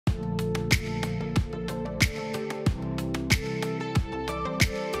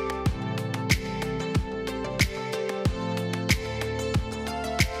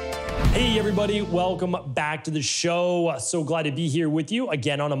Hey everybody, welcome back to the show. So glad to be here with you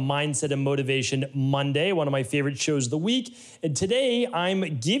again on a Mindset and Motivation Monday, one of my favorite shows of the week. And today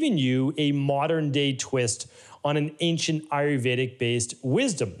I'm giving you a modern day twist on an ancient Ayurvedic-based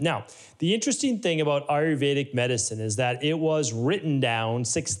wisdom. Now, the interesting thing about Ayurvedic medicine is that it was written down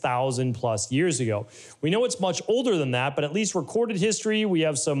 6,000 plus years ago. We know it's much older than that, but at least recorded history, we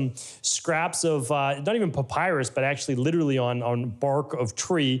have some scraps of, not even papyrus, but actually literally on bark of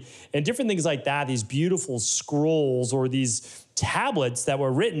tree and different things like that, these beautiful scrolls or these tablets that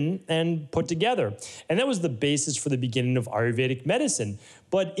were written and put together. And that was the basis for the beginning of Ayurvedic medicine.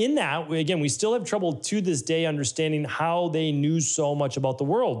 But in that, again, we still have trouble to this day understanding how they knew so much about the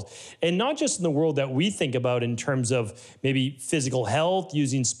world. And not just in the world that we think about in terms of maybe physical health,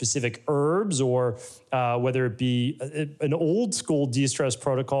 using specific herbs, or whether it be an old school de-stress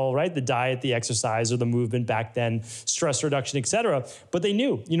protocol, right? The diet, the exercise, or the movement back then, stress reduction, et cetera. But they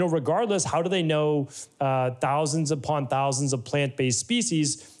knew, regardless, how do they know thousands upon thousands of plant-based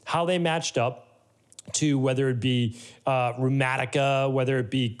species, how they matched up to whether it be rheumatica, whether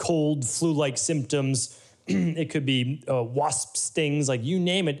it be cold, flu-like symptoms, it could be wasp stings, like you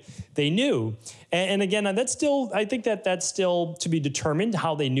name it, they knew. And again, I think that's still to be determined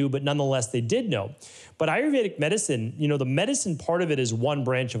how they knew, but nonetheless, they did know. But Ayurvedic medicine, the medicine part of it is one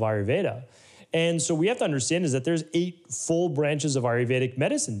branch of Ayurveda. And so we have to understand is that there's 8 full branches of Ayurvedic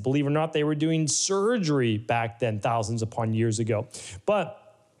medicine. Believe it or not, they were doing surgery back then, thousands upon years ago. But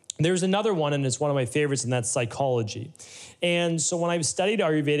there's another one, and it's one of my favorites, and that's psychology. And so when I've studied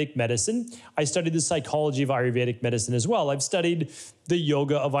Ayurvedic medicine, I studied the psychology of Ayurvedic medicine as well. I've studied the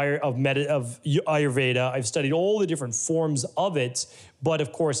yoga of Ayurveda. I've studied all the different forms of it. But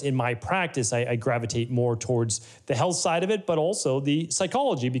of course, in my practice, I gravitate more towards the health side of it, but also the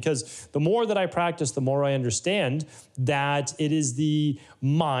psychology, because the more that I practice, the more I understand that it is the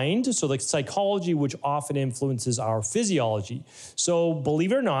mind, so the psychology, which often influences our physiology. So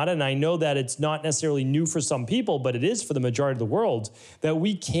believe it or not, and I know that it's not necessarily new for some people, but it is for the majority of the world, that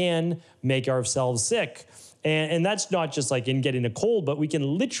we can make ourselves sick. And that's not just like in getting a cold, but we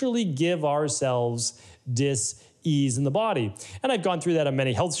can literally give ourselves dis-ease in the body. And I've gone through that on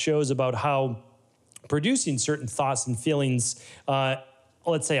many health shows about how producing certain thoughts and feelings,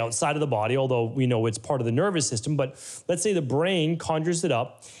 let's say outside of the body, although we know it's part of the nervous system, but let's say the brain conjures it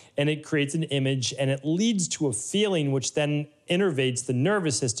up and it creates an image and it leads to a feeling which then innervates the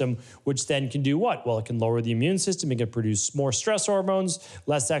nervous system, which then can do what? Well, it can lower the immune system, it can produce more stress hormones,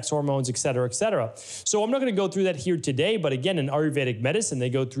 less sex hormones, et cetera, et cetera. So I'm not going to go through that here today, but again, in Ayurvedic medicine, they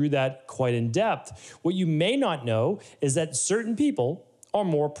go through that quite in depth. What you may not know is that certain people are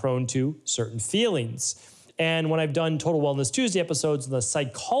more prone to certain feelings. And when I've done Total Wellness Tuesday episodes on the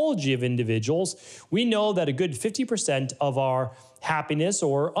psychology of individuals, we know that a good 50% of our happiness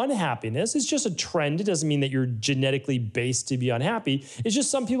or unhappiness is just a trend. It doesn't mean that you're genetically based to be unhappy. It's just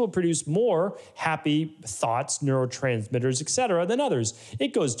some people produce more happy thoughts, neurotransmitters, et cetera, than others.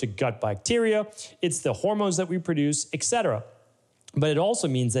 It goes to gut bacteria. It's the hormones that we produce, et cetera. But it also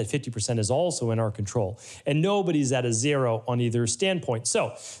means that 50% is also in our control. And nobody's at a zero on either standpoint.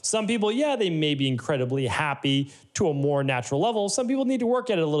 So some people, yeah, they may be incredibly happy to a more natural level. Some people need to work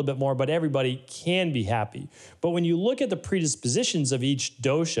at it a little bit more, but everybody can be happy. But when you look at the predispositions of each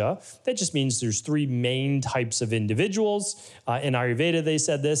dosha, that just means there's 3 main types of individuals. In Ayurveda, they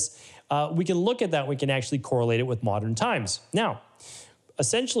said this. We can look at that. We can actually correlate it with modern times. Now,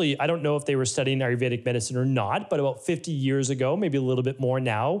 essentially, I don't know if they were studying Ayurvedic medicine or not, but about 50 years ago, maybe a little bit more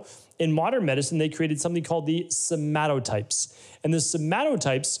now, in modern medicine, they created something called the somatotypes. And the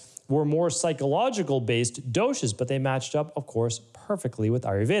somatotypes were more psychological-based doshas, but they matched up, of course, perfectly with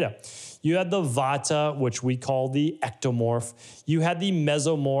Ayurveda. You had the vata, which we call the ectomorph. You had the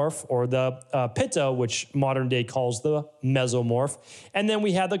mesomorph, or the pitta, which modern day calls the mesomorph. And then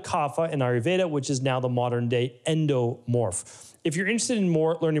we had the kapha in Ayurveda, which is now the modern day endomorph. If you're interested in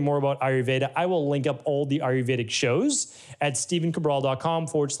learning more about Ayurveda, I will link up all the Ayurvedic shows at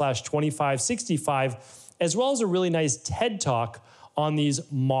stephencabral.com/2565, as well as a really nice TED Talk on these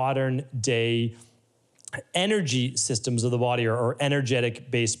modern day energy systems of the body, or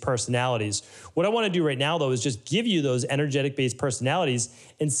energetic-based personalities. What I want to do right now, though, is just give you those energetic-based personalities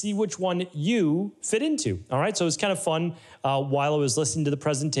and see which one you fit into. All right, so it was kind of fun while I was listening to the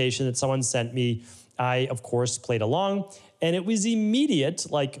presentation that someone sent me. I, of course, played along, and it was immediate,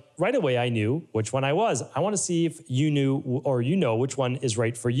 like right away I knew which one I was. I want to see if you knew or you know which one is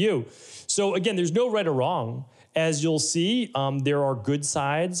right for you. So again, there's no right or wrong. As you'll see, there are good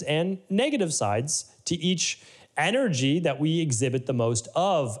sides and negative sides to each energy that we exhibit the most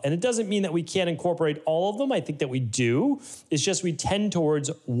of. And it doesn't mean that we can't incorporate all of them. I think that we do. It's just we tend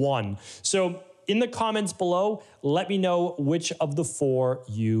towards one. So in the comments below, let me know which of the 4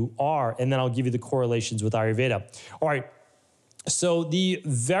 you are, and then I'll give you the correlations with Ayurveda. All right, so the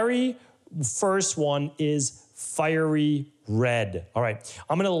very first one is fiery red. All right,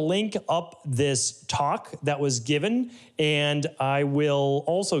 I'm gonna link up this talk that was given, and I will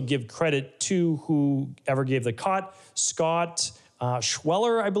also give credit to whoever gave the Scott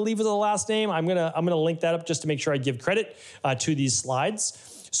Schweller, I believe is the last name. I'm gonna link that up just to make sure I give credit to these slides.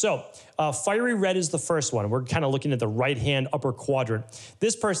 So fiery red is the first one. We're kind of looking at the right-hand upper quadrant.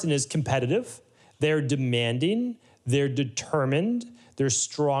 This person is competitive, they're demanding, they're determined, they're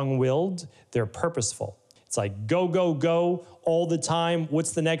strong-willed, they're purposeful. It's like go, go, go all the time.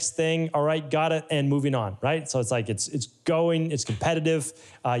 What's the next thing? All right, got it, and moving on, right? So it's like it's going, it's competitive.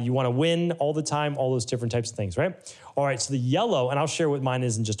 You want to win all the time, all those different types of things, right? All right, so the yellow, and I'll share what mine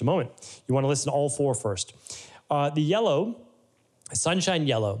is in just a moment. You want to listen to all 4 first. The yellow, sunshine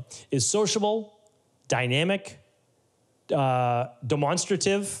yellow, is sociable, dynamic,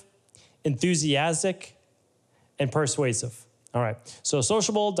 demonstrative, enthusiastic, and persuasive. All right, so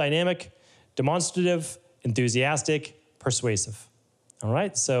sociable, dynamic, demonstrative, enthusiastic, persuasive. All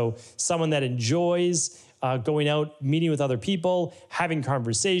right, so someone that enjoys going out, meeting with other people, having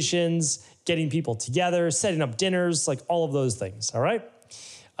conversations, getting people together, setting up dinners, like all of those things, all right?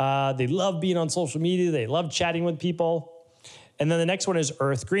 They love being on social media. They love chatting with people. And then the next one is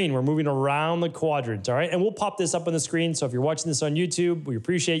earth green. We're moving around the quadrant, all right? And we'll pop this up on the screen. So if you're watching this on YouTube, we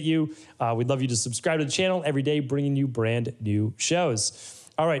appreciate you. We'd love you to subscribe to the channel every day, bringing you brand new shows.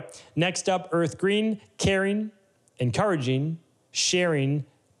 All right, next up, earth green, caring, encouraging, sharing,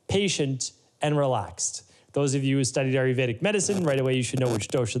 patient, and relaxed. Those of you who studied Ayurvedic medicine, right away you should know which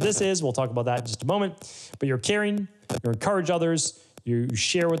dosha this is. We'll talk about that in just a moment. But you're caring, you encourage others, you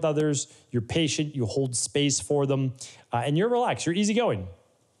share with others, you're patient, you hold space for them, and you're relaxed, you're easygoing.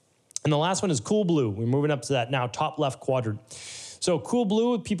 And the last one is cool blue. We're moving up to that now, top left quadrant. So cool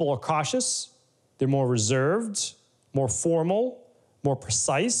blue, people are cautious, they're more reserved, more formal, more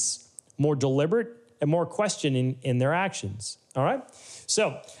precise, more deliberate, and more questioning in their actions, all right?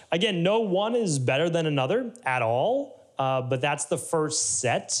 So again, no one is better than another at all, but that's the first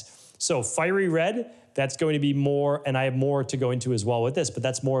set. So fiery red, that's going to be more, and I have more to go into as well with this, but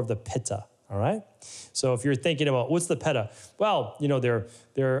that's more of the pitta, all right? So if you're thinking about what's the pitta? Well, you know,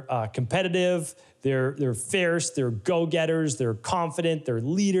 they're competitive, they're fierce, they're go-getters, they're confident, they're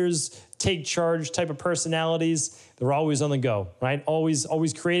leaders, take charge type of personalities. They're always on the go, right? Always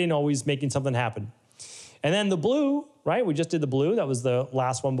creating, always making something happen. And then the blue, right? We just did the blue. That was the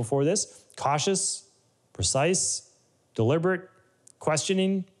last one before this. Cautious, precise, deliberate,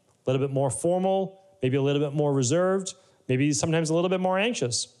 questioning, a little bit more formal, maybe a little bit more reserved, maybe sometimes a little bit more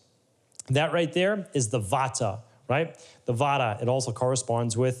anxious. That right there is the vata, right? The vata, it also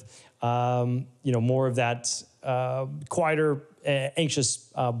corresponds with, you know, more of that quieter, anxious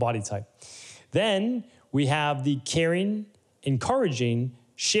body type. Then we have the caring, encouraging,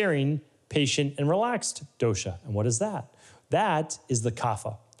 sharing, patient, and relaxed dosha. And what is that? That is the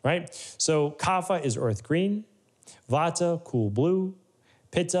kapha, right? So kapha is earth green, vata, cool blue,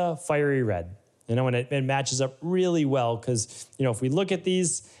 pitta, fiery red. You know, and it matches up really well because, you know, if we look at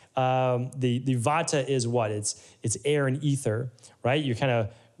these, the vata is what? It's air and ether, right? You're kind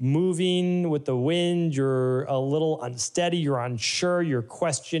of moving with the wind, you're a little unsteady, you're unsure, you're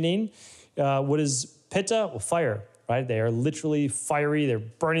questioning. What is pitta? Well, fire, right? They are literally fiery, they're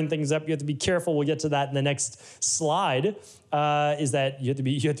burning things up. You have to be careful. We'll get to that in the next slide, is that you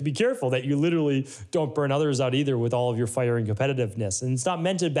have to be careful that you literally don't burn others out either with all of your fire and competitiveness. And it's not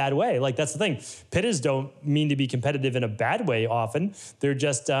meant in a bad way. Like, that's the thing. Pittas don't mean to be competitive in a bad way often. They're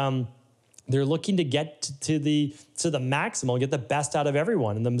just, they're looking to get to the maximal, get the best out of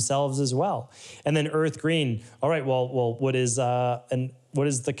everyone and themselves as well. And then earth green. All right, well, what is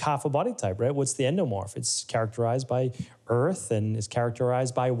the kapha body type, right? What's the endomorph? It's characterized by earth and is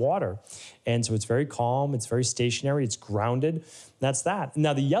characterized by water. And so it's very calm, it's very stationary, it's grounded. That's that.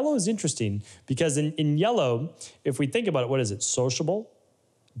 Now the yellow is interesting because in yellow, if we think about it, what is it? Sociable,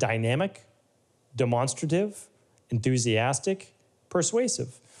 dynamic, demonstrative, enthusiastic,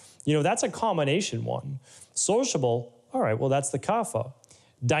 persuasive. You know, that's a combination one. Sociable, all right, well, that's the kapha.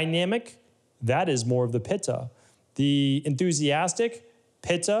 Dynamic, that is more of the pitta. The enthusiastic,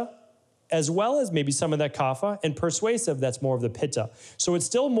 pitta, as well as maybe some of that kapha, and persuasive, that's more of the pitta. So it's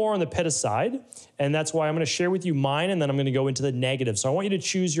still more on the pitta side, and that's why I'm going to share with you mine, and then I'm going to go into the negative. So I want you to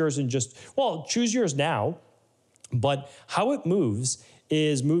choose yours and just, well, choose yours now, but how it moves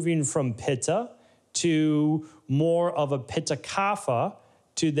is moving from pitta to more of a pitta kapha,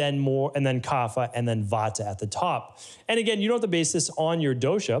 to then more, and then kapha, and then vata at the top. And again, you don't have to base this on your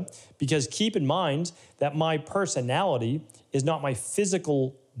dosha, because keep in mind that my personality is not my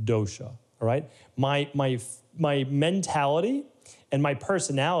physical dosha, all right? My mentality and my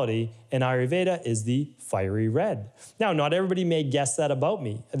personality in Ayurveda is the fiery red. Now, not everybody may guess that about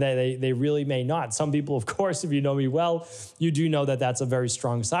me. They really may not. Some people, of course, if you know me well, you do know that that's a very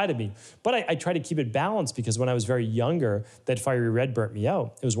strong side of me. But I try to keep it balanced, because when I was very younger, that fiery red burnt me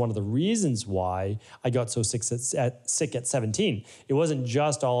out. It was one of the reasons why I got so sick at 17. It wasn't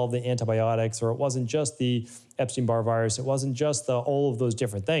just all of the antibiotics, or it wasn't just the Epstein-Barr virus. It wasn't just all of those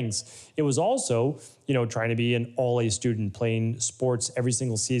different things. It was also, trying to be an all-A student, playing sports every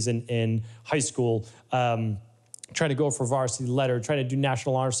single season in high school, trying to go for varsity letter, trying to do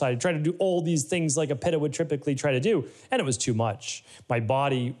national honor society, trying to do all these things like a pitta would typically try to do. And it was too much. My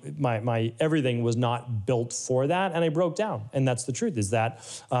body, my everything was not built for that. And I broke down. And that's the truth, is that,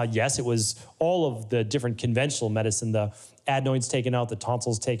 yes, it was all of the different conventional medicine, the adenoids taken out, the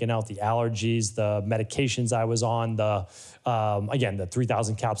tonsils taken out, the allergies, the medications I was on, again, the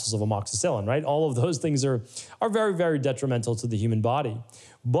 3,000 capsules of amoxicillin, right? All of those things are very, very detrimental to the human body.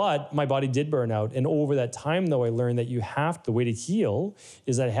 But my body did burn out. And over that time, though, I learned that the way to heal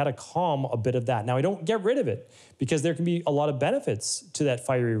is that I had to calm a bit of that. Now, I don't get rid of it, because there can be a lot of benefits to that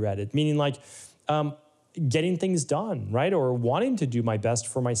fiery red, meaning like getting things done, right? Or wanting to do my best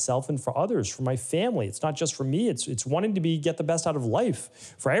for myself and for others, for my family. It's not just for me. It's wanting to get the best out of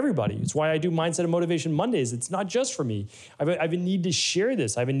life for everybody. It's why I do Mindset and Motivation Mondays. It's not just for me. I have a need to share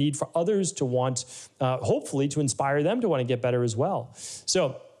this. I have a need for others to want, hopefully, to inspire them to want to get better as well.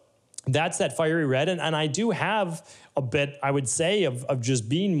 So that's that fiery red. And I do have a bit, I would say, of just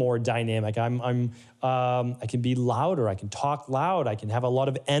being more dynamic. I can be louder. I can talk loud. I can have a lot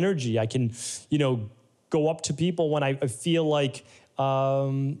of energy. I can, go up to people when I feel like,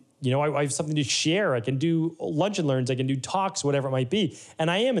 I have something to share. I can do lunch and learns. I can do talks, whatever it might be. And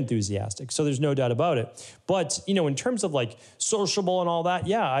I am enthusiastic, so there's no doubt about it. But, in terms of like sociable and all that,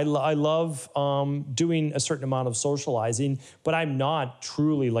 yeah, I love doing a certain amount of socializing, but I'm not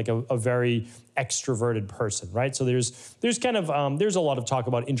truly like a very extroverted person, right? So there's kind of, there's a lot of talk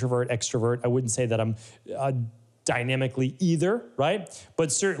about introvert, extrovert. I wouldn't say that I'm dynamically either, right?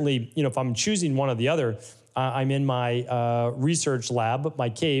 But certainly, if I'm choosing one or the other, I'm in my research lab,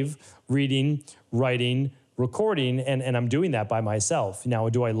 my cave, reading, writing, recording, and I'm doing that by myself. Now,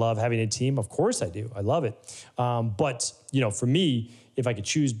 do I love having a team? Of course I do. I love it. But, for me, if I could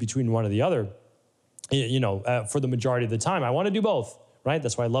choose between one or the other, for the majority of the time, I want to do both. Right?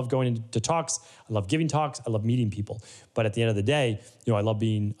 That's why I love going into talks. I love giving talks. I love meeting people. But at the end of the day, I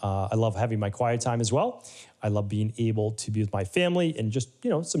love having my quiet time as well. I love being able to be with my family and just,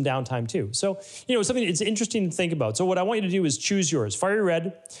 some downtime too. So, something it's interesting to think about. So what I want you to do is choose yours: fiery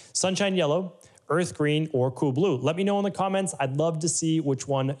red, sunshine yellow, earth green, or cool blue. Let me know in the comments. I'd love to see which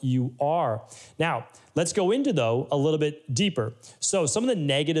one you are. Now, let's go into, though, a little bit deeper. So some of the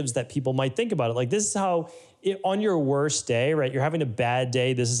negatives that people might think about it, like this is how, on your worst day, right, you're having a bad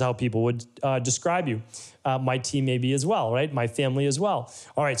day, this is how people would describe you. My team maybe as well, right? My family as well.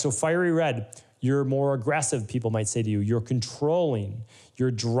 All right, so fiery red, you're more aggressive, people might say to you. You're controlling,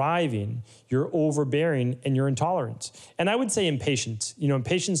 you're driving, you're overbearing, and you're intolerant. And I would say impatient.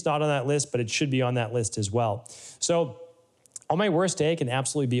 Impatient's not on that list, but it should be on that list as well. So on my worst day, it can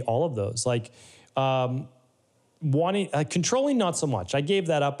absolutely be all of those. Like, controlling, not so much. I gave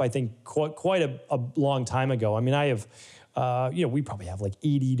that up, I think, quite a long time ago. I mean, I have, we probably have like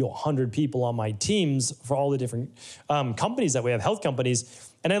 80 to 100 people on my teams for all the different companies that we have, health companies,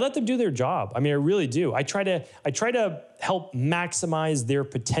 and I let them do their job. I mean, I really do. I try to help maximize their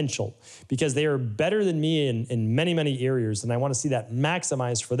potential, because they are better than me in many, many areas, and I want to see that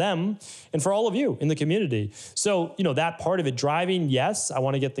maximized for them and for all of you in the community. So, that part of it, driving, yes, I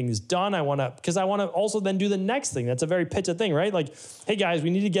want to get things done. Because I want to also then do the next thing. That's a very pitta thing, right? Like, hey guys,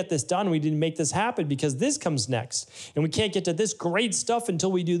 we need to get this done. We need to make this happen because this comes next, and we can't get to this great stuff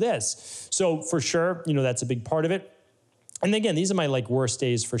until we do this. So for sure, that's a big part of it. And again, these are my worst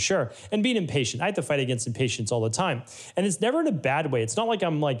days for sure. And being impatient. I have to fight against impatience all the time. And it's never in a bad way. It's not like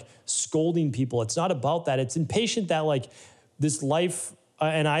I'm scolding people. It's not about that. It's impatient that this life,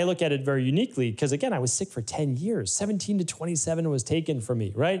 and I look at it very uniquely, because again, I was sick for 10 years. 17 to 27 was taken from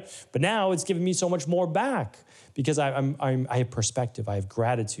me, right? But now it's given me so much more back, because I have perspective, I have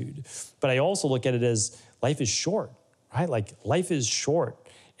gratitude. But I also look at it as life is short, right? Life is short.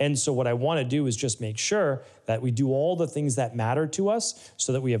 And so what I want to do is just make sure that we do all the things that matter to us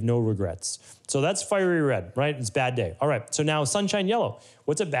so that we have no regrets. So that's fiery red, right? It's bad day. All right, so now sunshine yellow.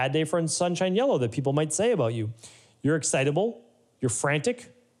 What's a bad day for sunshine yellow that people might say about you? You're excitable, you're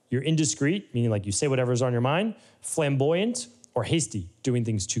frantic, you're indiscreet, meaning like you say whatever's on your mind, flamboyant, or hasty, doing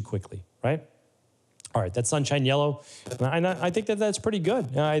things too quickly, right? All right, that's sunshine yellow. And I think that that's pretty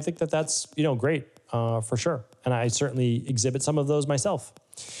good. I think that that's, great for sure. And I certainly exhibit some of those myself.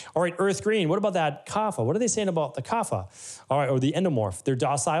 All right, earth green. What about that kapha? What are they saying about the kapha? All right, or the endomorph. They're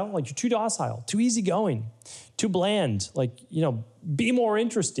docile, like you're too docile, too easygoing, too bland, like, be more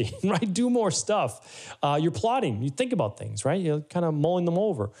interesting, right? Do more stuff. You're plotting. You think about things, right? You're kind of mulling them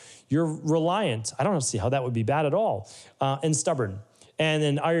over. You're reliant. I don't see how that would be bad at all. And stubborn. And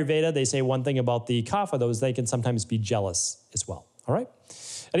in Ayurveda, they say one thing about the kapha, though, is they can sometimes be jealous as well, all right?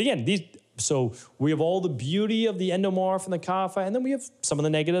 And again, so we have all the beauty of the endomorph and the kapha, and then we have some of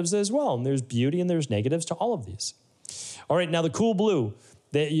the negatives as well. And there's beauty and there's negatives to all of these. All right, now the cool blue.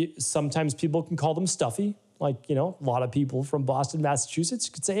 Sometimes people can call them stuffy. Like, a lot of people from Boston, Massachusetts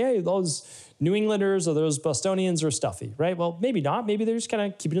could say, hey, those New Englanders or those Bostonians are stuffy, right? Well, maybe not. Maybe they're just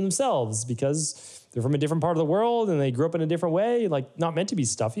kind of keeping to themselves because they're from a different part of the world and they grew up in a different way, like not meant to be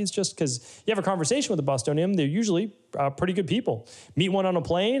stuffy. It's just because you have a conversation with a Bostonian, they're usually pretty good people. Meet one on a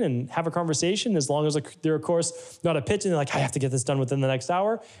plane and have a conversation as long as they're, of course, not a pitch and they're like, I have to get this done within the next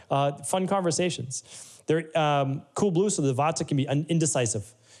hour. Fun conversations. They're cool blue, so the vata can be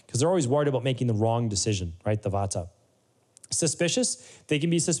indecisive, because they're always worried about making the wrong decision, right? The vata. Suspicious, they can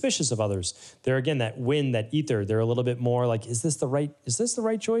be suspicious of others. They're, again, that wind, that ether. They're a little bit more like, is this the right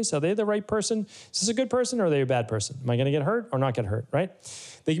choice? Are they the right person? Is this a good person or are they a bad person? Am I going to get hurt or not get hurt, right?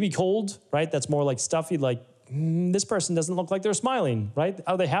 They can be cold, right? That's more like stuffy, like, this person doesn't look like they're smiling, right?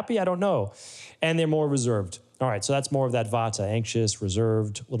 Are they happy? I don't know. And they're more reserved. All right, so that's more of that vata, anxious,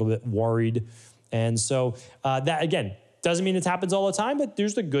 reserved, a little bit worried. And so that, again, doesn't mean it happens all the time, but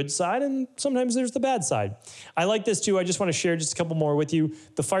there's the good side and sometimes there's the bad side. I like this too. I just want to share just a couple more with you.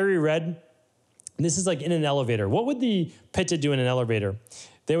 The fiery red, this is like in an elevator. What would the pitta do in an elevator?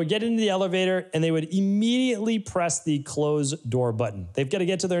 They would get into the elevator and they would immediately press the close door button. They've got to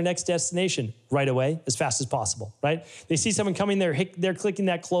get to their next destination right away, as fast as possible, right? They see someone coming there, they're clicking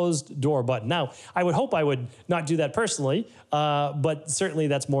that closed door button. Now, I would hope I would not do that personally, but certainly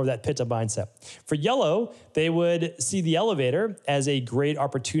that's more of that pitta mindset. For yellow, they would see the elevator as a great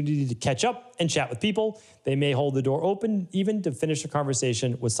opportunity to catch up and chat with people. They may hold the door open even to finish a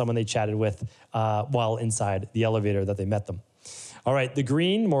conversation with someone they chatted with while inside the elevator that they met them. All right, the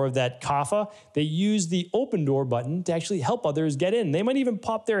green, more of that kapha, they use the open door button to actually help others get in. They might even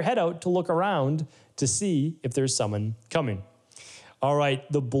pop their head out to look around to see if there's someone coming. All right,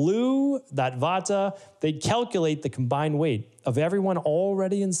 the blue, that vata, they calculate the combined weight of everyone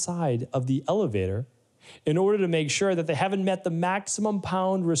already inside of the elevator in order to make sure that they haven't met the maximum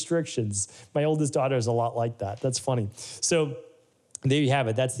pound restrictions. My oldest daughter is a lot like that. That's funny. So there you have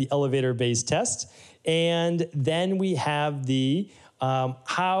it. That's the elevator-based test. And then we have the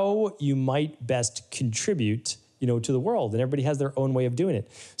how you might best contribute, to the world. And everybody has their own way of doing it.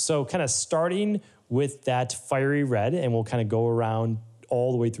 So kind of starting with that fiery red, and we'll kind of go around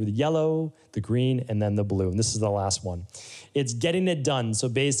all the way through the yellow, the green, and then the blue. And this is the last one. It's getting it done. So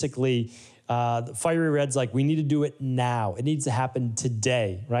basically, the fiery red's like, we need to do it now. It needs to happen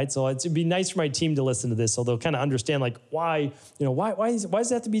today, right? So it'd be nice for my team to listen to this so they'll kind of understand like why does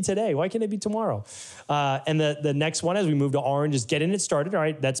it have to be today? Why can't it be tomorrow? And the next one as we move to orange is getting it started. All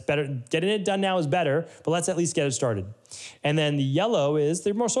right, that's better. Getting it done now is better, but let's at least get it started. And then the yellow is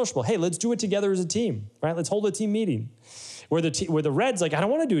they're more sociable. Hey, let's do it together as a team, right? Let's hold a team meeting. Where the red's like, I don't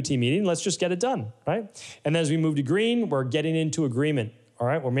want to do a team meeting. Let's just get it done, right? And then as we move to green, we're getting into agreement. All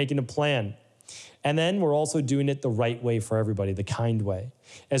right, we're making a plan. And then we're also doing it the right way for everybody, the kind way.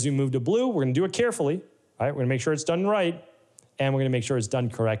 As we move to blue, we're going to do it carefully, right? We're going to make sure it's done right, and we're going to make sure it's done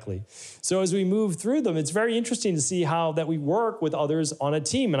correctly. So as we move through them, it's very interesting to see how that we work with others on a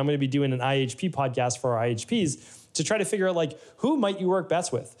team. And I'm going to be doing an IHP podcast for our IHPs to try to figure out, like, who might you work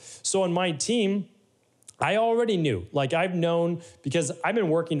best with? So on my team, I already knew, like I've known, because I've been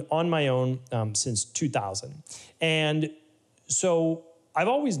working on my own since 2000. And so I've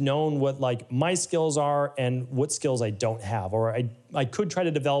always known what like my skills are and what skills I don't have, or I could try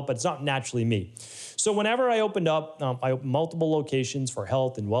to develop, but it's not naturally me. So whenever I opened up, I opened multiple locations for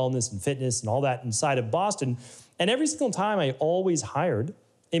health and wellness and fitness and all that inside of Boston. And every single time I always hired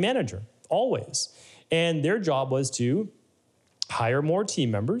a manager, always. And their job was to hire more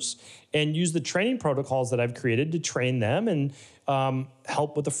team members, and use the training protocols that I've created to train them and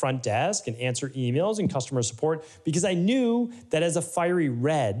help with the front desk and answer emails and customer support, because I knew that as a fiery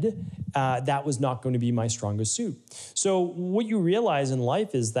red, that was not going to be my strongest suit. So what you realize in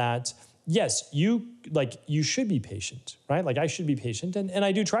life is that, yes, you should be patient, right? Like I should be patient, and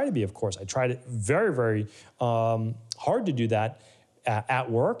I do try to be, of course. I tried it very, very hard to do that at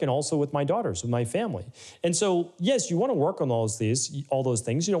work and also with my daughters, with my family. And so, yes, you want to work on all those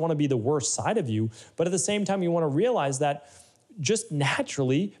things. You don't want to be the worst side of you, but at the same time, you want to realize that just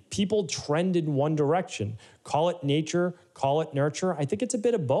naturally, people trend in one direction. Call it nature, call it nurture. I think it's a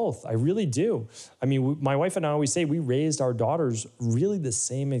bit of both. I really do. I mean, my wife and I always say we raised our daughters really the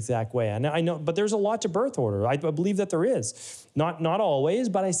same exact way. And I know, but there's a lot to birth order. I believe that there is. Not always,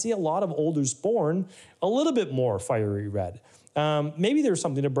 but I see a lot of oldest born a little bit more fiery red. Maybe there's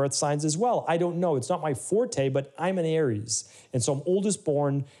something to birth signs as well. I don't know. It's not my forte, but I'm an Aries. And so I'm oldest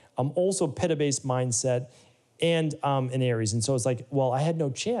born. I'm also pitta-based mindset and an Aries. And so it's like, well, I had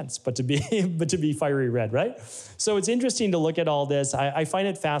no chance but to be fiery red, right? So it's interesting to look at all this. I find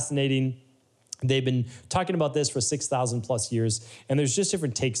it fascinating. They've been talking about this for 6,000 plus years, and there's just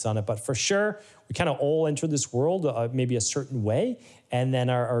different takes on it. But for sure, we kind of all enter this world maybe a certain way, and then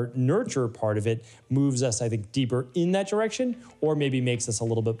our nurture part of it moves us, I think, deeper in that direction, or maybe makes us a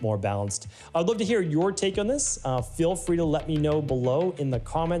little bit more balanced. I'd love to hear your take on this. Feel free to let me know below in the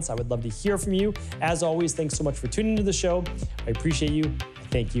comments. I would love to hear from you. As always, thanks so much for tuning into the show. I appreciate you.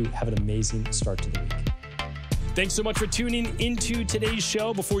 Thank you. Have an amazing start to the week. Thanks so much for tuning into today's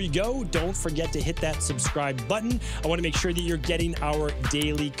show. Before you go, don't forget to hit that subscribe button. I want to make sure that you're getting our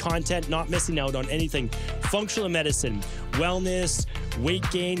daily content, not missing out on anything. Functional medicine, wellness, weight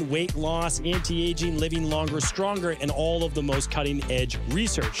gain, weight loss, anti-aging, living longer, stronger, and all of the most cutting-edge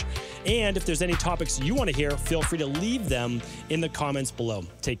research. And if there's any topics you want to hear, feel free to leave them in the comments below.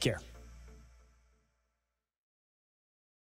 Take care.